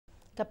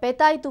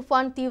Phethai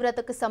తుఫాన్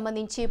తీవ్రతకు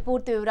సంబంధించి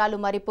పూర్తి వివరాలు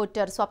మా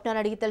రిపోర్టర్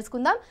స్వప్నని అడిగి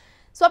తెలుసుకుందాం.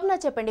 స్వప్న,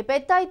 చెప్పండి,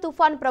 పెథాయ్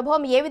తుఫాన్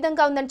ప్రభావం ఏ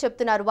విధంగా ఉందని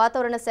చెప్తున్నారు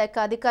వాతావరణ శాఖ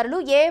అధికారులు?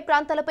 ఏ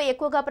ప్రాంతాలపై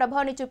ఎక్కువగా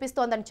ప్రభావాన్ని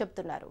చూపిస్తోందని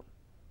చెప్తున్నారు?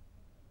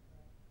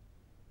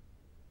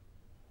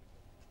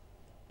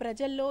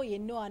 ప్రజల్లో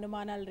ఎన్నో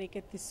అనుమానాలు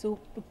రేకెత్తిస్తూ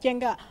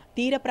ముఖ్యంగా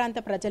తీర ప్రాంత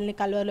ప్రజల్ని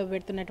కలవలో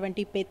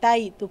పెడుతున్నటువంటి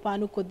పెథాయ్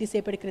తుఫాను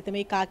కొద్దిసేపటి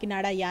క్రితమే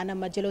కాకినాడ యానం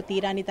మధ్యలో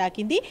తీరాన్ని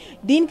తాకింది.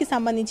 దీనికి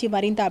సంబంధించి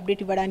మరింత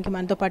అప్డేట్ ఇవ్వడానికి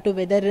మనతో పాటు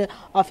వెదర్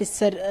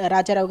ఆఫీసర్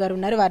రాజారావు గారు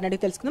ఉన్నారు. వారిని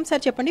అడిగి తెలుసుకుందాం.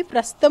 సార్, చెప్పండి,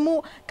 ప్రస్తుతము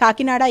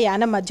కాకినాడ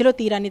యానం మధ్యలో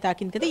తీరాన్ని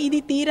తాకింది కదా,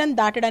 ఇది తీరం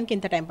దాటడానికి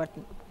ఎంత టైం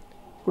పడుతుంది?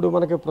 ఇప్పుడు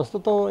మనకి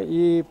ప్రస్తుతం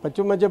ఈ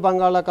పశ్చిమ మధ్య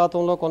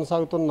బంగాళాఖాతంలో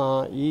కొనసాగుతున్న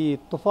ఈ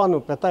తుఫాను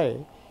పెథాయ్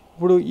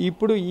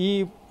ఇప్పుడు ఈ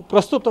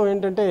ప్రస్తుతం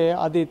ఏంటంటే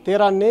అది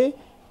తీరాన్ని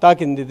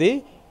తాకింది.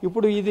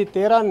 ఇప్పుడు ఇది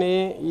తీరాన్ని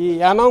ఈ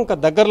యానాంక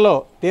దగ్గరలో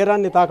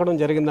తీరాన్ని తాకడం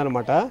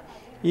జరిగిందనమాట.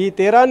 ఈ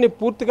తీరాన్ని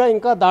పూర్తిగా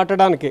ఇంకా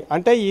దాటడానికి,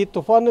 అంటే ఈ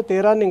తుఫాను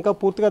తీరాన్ని ఇంకా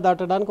పూర్తిగా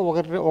దాటడానికి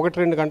ఒకటి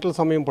 2 గంటల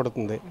సమయం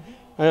పడుతుంది.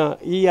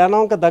 ఈ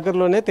యానాంక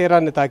దగ్గరలోనే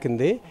తీరాన్ని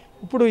తాకింది.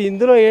 ఇప్పుడు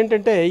ఇందులో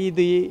ఏంటంటే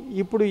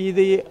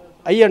ఇది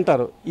ఐ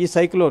అంటారు. ఈ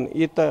సైక్లోన్,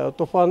 ఈ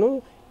తుఫాను,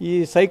 ఈ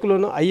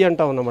సైక్లోన్ ఐ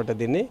అంటాం అన్నమాట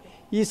దీన్ని.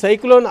 ఈ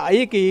సైక్లోన్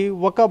ఐకి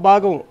ఒక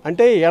భాగం,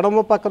 అంటే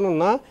ఎడమ పక్కన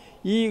ఉన్న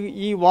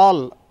ఈ వాల్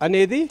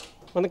అనేది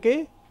మనకి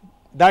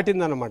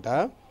దాటిందనమాట.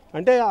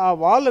 అంటే ఆ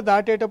వాల్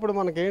దాటేటప్పుడు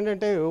మనకి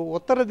ఏంటంటే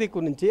ఉత్తర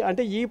దిక్కు నుంచి,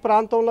 అంటే ఈ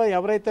ప్రాంతంలో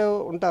ఎవరైతే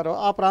ఉంటారో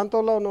ఆ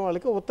ప్రాంతంలో ఉన్న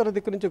వాళ్ళకి ఉత్తర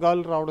దిక్కు నుంచి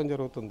గాలులు రావడం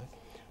జరుగుతుంది.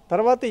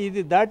 తర్వాత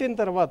ఇది దాటిన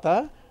తర్వాత,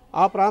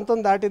 ఆ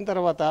ప్రాంతం దాటిన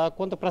తర్వాత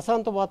కొంత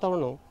ప్రశాంత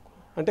వాతావరణం,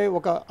 అంటే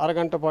ఒక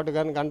అరగంట పాటు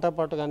కానీ గంట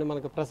పాటు కానీ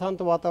మనకి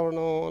ప్రశాంత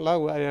వాతావరణంలా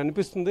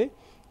అనిపిస్తుంది.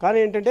 కానీ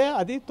ఏంటంటే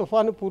అది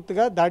తుఫాను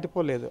పూర్తిగా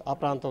దాటిపోలేదు ఆ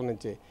ప్రాంతం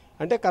నుంచి.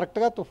 అంటే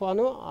కరెక్ట్గా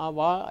తుఫాను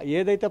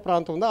ఏదైతే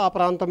ప్రాంతం ఉందో ఆ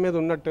ప్రాంతం మీద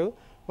ఉన్నట్టు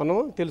మనం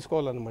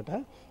తెలుసుకోవాలన్నమాట.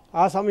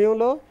 ఆ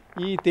సమయంలో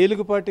ఈ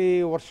తేలికపాటి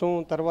వర్షం,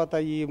 తర్వాత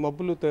ఈ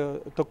మబ్బులు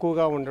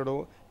తక్కువగా ఉండడం,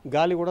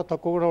 గాలి కూడా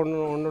తక్కువగా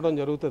ఉండడం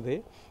జరుగుతుంది.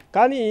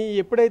 కానీ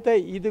ఎప్పుడైతే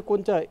ఇది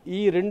కొంచెం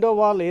ఈ రెండో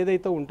వాల్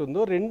ఏదైతే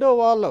ఉంటుందో, రెండో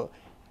వాల్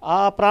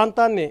ఆ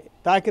ప్రాంతాన్ని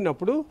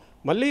తాకినప్పుడు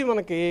మళ్ళీ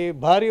మనకి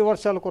భారీ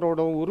వర్షాలు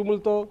కురవడం,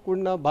 ఉరుములతో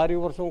కూడిన భారీ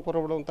వర్షం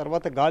కురవడం,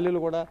 తర్వాత గాలులు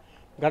కూడా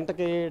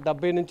గంటకి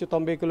 70 నుంచి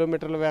 90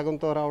 కిలోమీటర్ల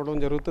వేగంతో రావడం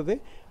జరుగుతుంది.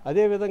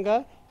 అదేవిధంగా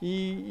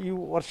ఈ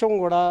వర్షం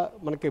కూడా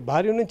మనకి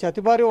భారీ నుంచి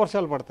అతి భారీ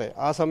వర్షాలు పడతాయి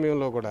ఆ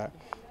సమయంలో కూడా.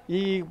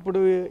 ఇప్పుడు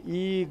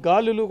ఈ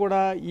గాలులు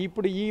కూడా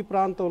ఇప్పుడు ఈ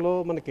ప్రాంతంలో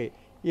మనకి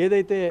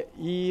ఏదైతే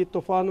ఈ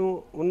తుఫాను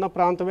ఉన్న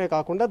ప్రాంతమే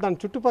కాకుండా దాని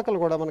చుట్టుపక్కల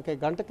కూడా మనకి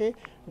గంటకి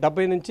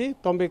 70 నుంచి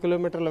 90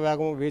 కిలోమీటర్ల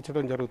వేగం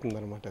వీచడం జరుగుతుంది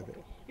అనమాట. అది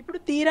ఇప్పుడు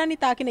తీరాన్ని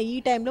తాకిన ఈ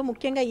టైంలో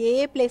ముఖ్యంగా ఏ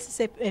ప్లేసెస్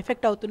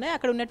ఎఫెక్ట్ అవుతున్నాయి,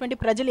 అక్కడ ఉన్నటువంటి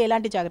ప్రజలు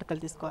ఎలాంటి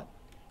జాగ్రత్తలు తీసుకోవాలి?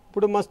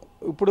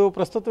 ఇప్పుడు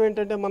ప్రస్తుతం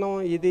ఏంటంటే మనం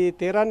ఇది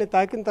తీరాన్ని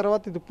తాకిన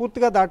తర్వాత ఇది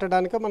పూర్తిగా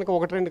దాటడానికి మనకు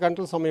 1-2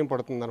 గంటల సమయం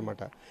పడుతుంది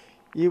అనమాట.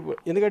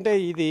 ఎందుకంటే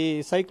ఇది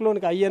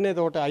సైక్లోన్కి ఐ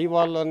అనేది ఒకటి ఐ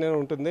వాల్ అనేది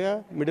ఉంటుంది,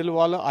 మిడిల్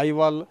వాల్, ఐ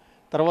వాల్,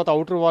 తర్వాత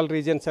అవుటర్ వాల్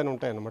రీజియన్స్ అని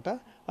ఉంటాయి అన్నమాట.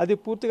 అది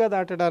పూర్తిగా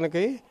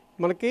దాటడానికి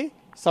మనకి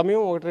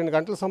సమయం 1-2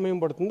 గంటల సమయం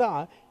పడుతుంది.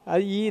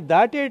 ఈ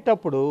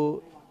దాటేటప్పుడు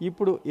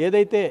ఇప్పుడు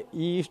ఏదైతే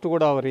ఈ ఈస్ట్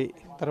గోదావరి,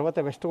 తర్వాత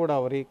వెస్ట్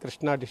గోదావరి,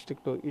 కృష్ణా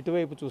డిస్ట్రిక్టు,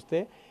 ఇటువైపు చూస్తే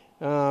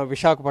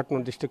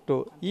విశాఖపట్నం డిస్ట్రిక్టు,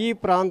 ఈ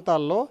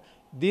ప్రాంతాల్లో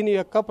దీని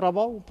యొక్క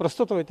ప్రభావం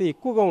ప్రస్తుతం అయితే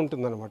ఎక్కువగా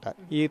ఉంటుందన్నమాట.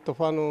 ఈ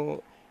తుఫాను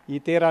ఈ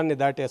తీరాన్ని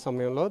దాటే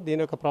సమయంలో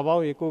దీని యొక్క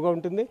ప్రభావం ఎక్కువగా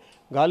ఉంటుంది.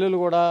 గాలులు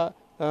కూడా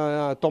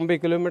 90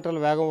 కిలోమీటర్ల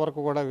వేగం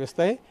వరకు కూడా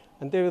వీస్తాయి.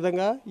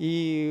 అంతేవిధంగా ఈ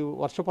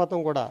వర్షపాతం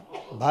కూడా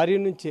భారీ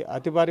నుంచి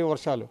అతి భారీ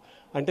వర్షాలు,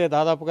 అంటే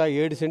దాదాపుగా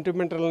 7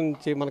 సెంటీమీటర్ల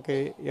నుంచి మనకి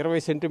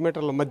 20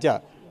 సెంటీమీటర్ల మధ్య,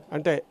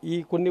 అంటే ఈ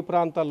కొన్ని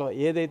ప్రాంతాల్లో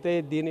ఏదైతే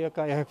దీని యొక్క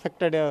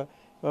ఎఫెక్టెడ్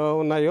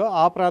ఉన్నాయో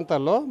ఆ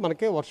ప్రాంతాల్లో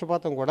మనకి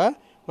వర్షపాతం కూడా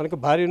మనకి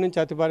భారీ నుంచి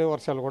అతి భారీ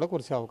వర్షాలు కూడా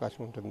కురిసే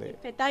అవకాశం ఉంటుంది.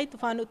 పెథాయ్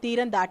తుఫాను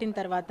తీరం దాటిన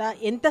తర్వాత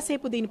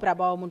ఎంతసేపు దీని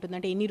ప్రభావం ఉంటుంది,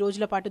 అంటే ఎన్ని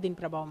రోజుల పాటు దీని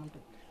ప్రభావం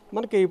ఉంటుంది?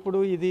 మనకి ఇప్పుడు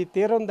ఇది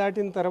తీరం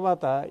దాటిన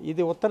తర్వాత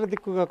ఇది ఉత్తర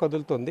దిక్కుగా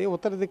కదులుతుంది.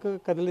 ఉత్తర దిక్కుగా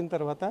కదిలిన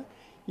తర్వాత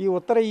ఈ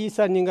ఉత్తర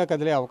ఈశాన్యంగా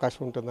కదిలే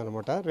అవకాశం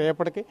ఉంటుందన్నమాట.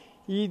 రేపటికి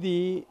ఇది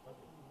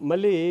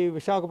మళ్ళీ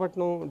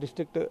విశాఖపట్నం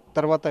డిస్ట్రిక్ట్,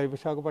 తర్వాత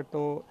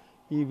విశాఖపట్నం,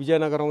 ఈ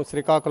విజయనగరం,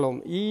 శ్రీకాకుళం,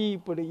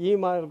 ఇప్పుడు ఈ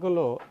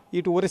మార్గంలో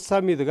ఇటు ఒరిస్సా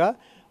మీదుగా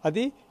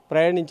అది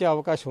ప్రయాణించే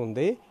అవకాశం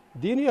ఉంది.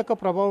 దీని యొక్క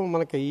ప్రభావం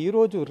మనకి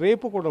ఈరోజు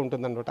రేపు కూడా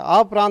ఉంటుందన్నమాట. ఆ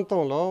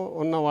ప్రాంతంలో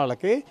ఉన్న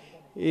వాళ్ళకి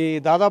ఈ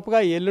దాదాపుగా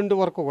ఎల్లుండి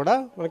వరకు కూడా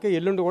మనకి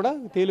ఎల్లుండి కూడా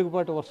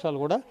తేలికపాటి వర్షాలు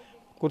కూడా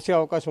కురిసే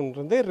అవకాశం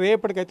ఉంటుంది.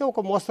 రేపటికైతే ఒక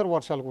మోస్తరు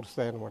వర్షాలు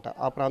కురుస్తాయి అన్నమాట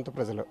ఆ ప్రాంత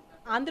ప్రజలు.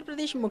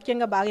 ఆంధ్రప్రదేశ్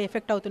ముఖ్యంగా బాగా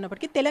ఎఫెక్ట్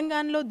అవుతున్నప్పటికీ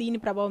తెలంగాణలో దీని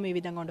ప్రభావం ఏ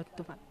విధంగా ఉండదు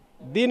తుఫాన్?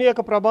 దీని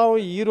యొక్క ప్రభావం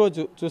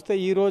ఈరోజు చూస్తే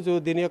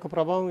దీని యొక్క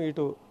ప్రభావం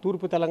ఇటు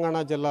తూర్పు తెలంగాణ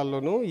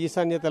జిల్లాల్లోనూ,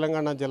 ఈశాన్య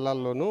తెలంగాణ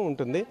జిల్లాల్లోనూ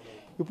ఉంటుంది.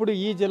 ఇప్పుడు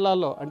ఈ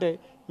జిల్లాల్లో అంటే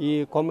ఈ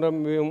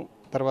కొమరంభీం,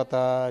 తర్వాత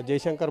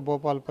జయశంకర్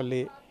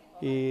భూపాలపల్లి,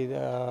 ఈ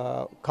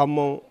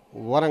ఖమ్మం,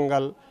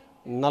 వరంగల్,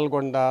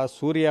 నల్గొండ,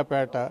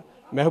 సూర్యాపేట,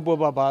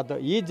 మహబూబాబాద్,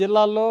 ఈ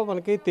జిల్లాల్లో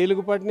మనకి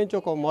తేలికపాటి నుంచి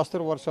ఒక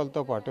మోస్తరు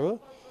వర్షాలతో పాటు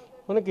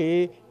మనకి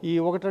ఈ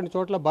 1-2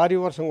 చోట్ల భారీ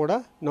వర్షం కూడా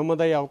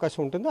నమోదయ్యే అవకాశం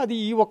ఉంటుంది. అది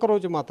ఈ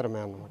ఒక్కరోజు మాత్రమే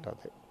అన్నమాట.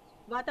 అది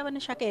వాతావరణ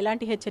శాఖ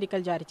ఎలాంటి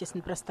హెచ్చరికలు జారీ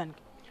చేసింది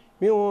ప్రస్తుతానికి?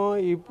 మేము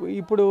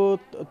ఇప్పుడు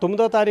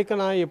 9వ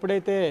తారీఖున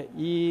ఎప్పుడైతే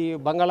ఈ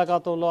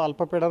బంగాళాఖాతంలో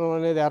అల్పపీడనం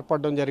అనేది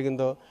ఏర్పడడం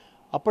జరిగిందో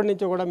అప్పటి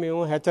నుంచి కూడా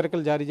మేము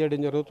హెచ్చరికలు జారీ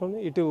చేయడం జరుగుతుంది.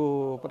 ఇటు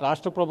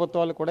రాష్ట్ర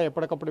ప్రభుత్వాలు కూడా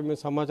ఎప్పటికప్పుడు మేము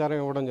సమాచారం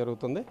ఇవ్వడం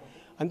జరుగుతుంది.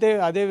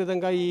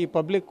 అదేవిధంగా ఈ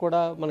పబ్లిక్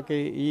కూడా మనకి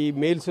ఈ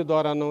మెయిల్స్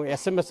ద్వారాను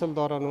ఎస్ఎంఎస్ల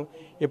ద్వారాను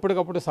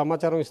ఎప్పటికప్పుడు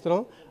సమాచారం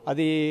ఇస్తున్నాం.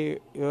 అది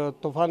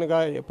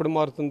తుఫానుగా ఎప్పుడు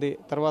మారుతుంది,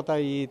 తర్వాత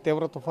ఈ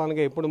తీవ్ర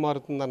తుఫానుగా ఎప్పుడు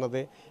మారుతుంది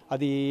అన్నది,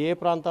 అది ఏ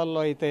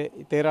ప్రాంతాల్లో అయితే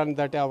తీరాన్ని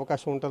దాటే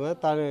అవకాశం ఉంటుందో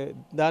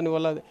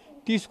దానివల్ల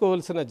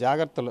తీసుకోవాల్సిన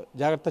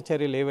జాగ్రత్త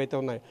చర్యలు ఏవైతే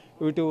ఉన్నాయో,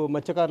 ఇటు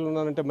మత్స్యకారులు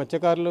ఉన్నారంటే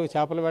మత్స్యకారులు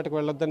చేపల వేటకు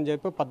వెళ్ళొద్దని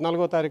చెప్పి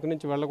 14వ తారీఖు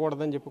నుంచి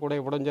వెళ్ళకూడదని చెప్పి కూడా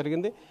ఇవ్వడం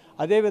జరిగింది.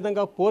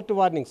 అదేవిధంగా పోర్ట్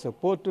వార్నింగ్స్,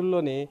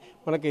 పోర్టుల్లోని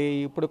మనకి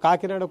ఇప్పుడు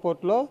కాకినాడ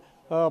పోర్టులో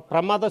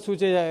ప్రమాద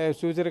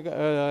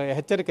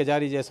హెచ్చరిక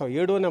జారీ చేసాం.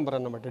 7వ నెంబర్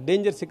అన్నమాట,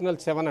 డేంజర్ సిగ్నల్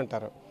 7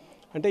 అంటారు.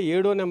 అంటే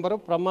 7వ నెంబరు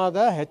ప్రమాద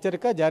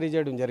హెచ్చరిక జారీ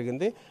చేయడం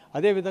జరిగింది.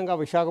 అదేవిధంగా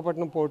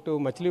విశాఖపట్నం పోర్టు,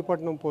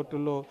 మచిలీపట్నం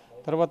పోర్టుల్లో,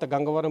 తర్వాత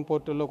గంగవరం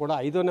పోర్టుల్లో కూడా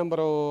 5వ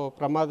నెంబరు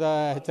ప్రమాద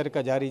హెచ్చరిక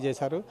జారీ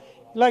చేశారు.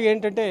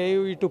 ఇలాగేంటంటే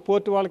ఇటు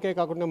పోర్టు వాళ్ళకే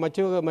కాకుండా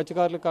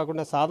మత్స్యకారులకు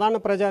కాకుండా సాధారణ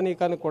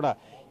ప్రజానీకానికి కూడా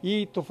ఈ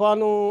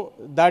తుఫాను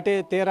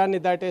తీరాన్ని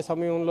దాటే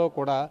సమయంలో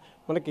కూడా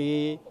మనకి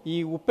ఈ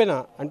ఉప్పెన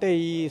అంటే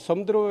ఈ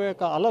సముద్రం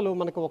యొక్క అలలు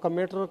మనకు 1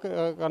 మీటర్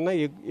కన్నా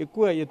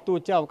ఎక్కువ ఎత్తు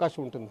వచ్చే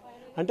అవకాశం ఉంటుంది.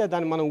 అంటే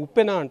దాన్ని మనం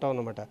ఉప్పెన అంటాం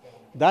అన్నమాట.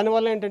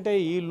 దానివల్ల ఏంటంటే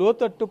ఈ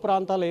లోతట్టు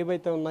ప్రాంతాలు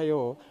ఏవైతే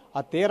ఉన్నాయో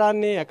ఆ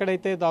తీరాన్ని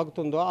ఎక్కడైతే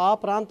దాకుతుందో ఆ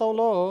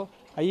ప్రాంతంలో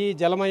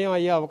జలమయం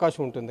అయ్యే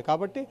అవకాశం ఉంటుంది.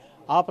 కాబట్టి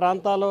ఆ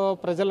ప్రాంతాల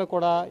ప్రజలు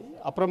కూడా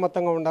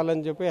అప్రమత్తంగా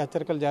ఉండాలని చెప్పి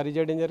హెచ్చరికలు జారీ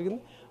చేయడం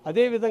జరిగింది.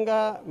 అదేవిధంగా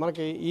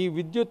మనకి ఈ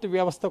విద్యుత్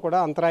వ్యవస్థ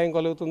కూడా అంతరాయం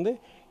కలుగుతుంది.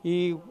 ఈ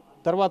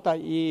తర్వాత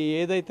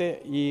ఏదైతే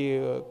ఈ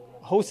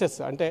హౌసెస్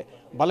అంటే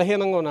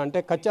బలహీనంగా ఉన్న అంటే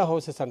కచ్చా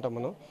హౌసెస్ అంటాం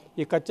మనం,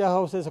 ఈ కచ్చా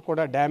హౌసెస్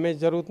కూడా డ్యామేజ్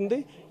జరుగుతుంది.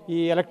 ఈ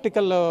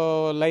ఎలక్ట్రికల్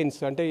లైన్స్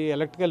అంటే ఈ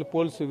ఎలక్ట్రికల్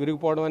పోల్స్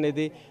విరిగిపోవడం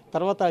అనేది,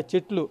 తర్వాత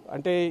చెట్లు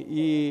అంటే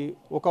ఈ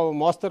ఒక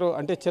మోస్తరు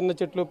అంటే చిన్న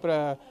చెట్లు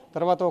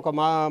తర్వాత ఒక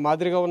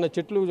మాదిరిగా ఉన్న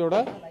చెట్లు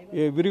కూడా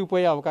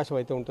విరిగిపోయే అవకాశం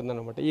అయితే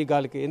ఉంటుందన్నమాట ఈ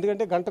గాలికి.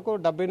 ఎందుకంటే గంటకు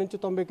 70 నుంచి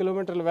 90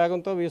 కిలోమీటర్ల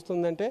వేగంతో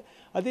వీస్తుందంటే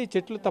అది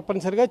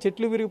తప్పనిసరిగా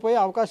చెట్లు విరిగిపోయే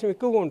అవకాశం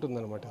ఎక్కువగా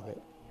ఉంటుందన్నమాట.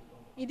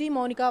 ఇది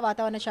మౌనిక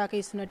వాతావరణ శాఖ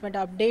ఇస్తున్నటువంటి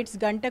అప్డేట్స్.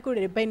 గంటకు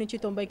 70 నుంచి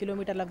 90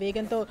 కిలోమీటర్ల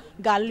వేగంతో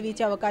గాలులు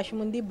వీచే అవకాశం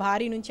ఉంది.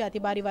 భారీ నుంచి అతి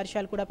భారీ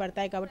వర్షాలు కూడా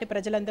పడతాయి. కాబట్టి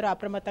ప్రజలందరూ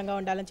అప్రమత్తంగా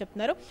ఉండాలని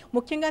చెప్తున్నారు.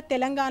 ముఖ్యంగా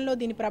తెలంగాణలో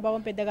దీని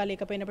ప్రభావం పెద్దగా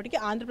లేకపోయినప్పటికీ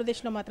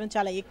ఆంధ్రప్రదేశ్లో మాత్రం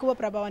చాలా ఎక్కువ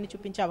ప్రభావాన్ని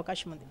చూపించే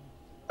అవకాశం ఉంది.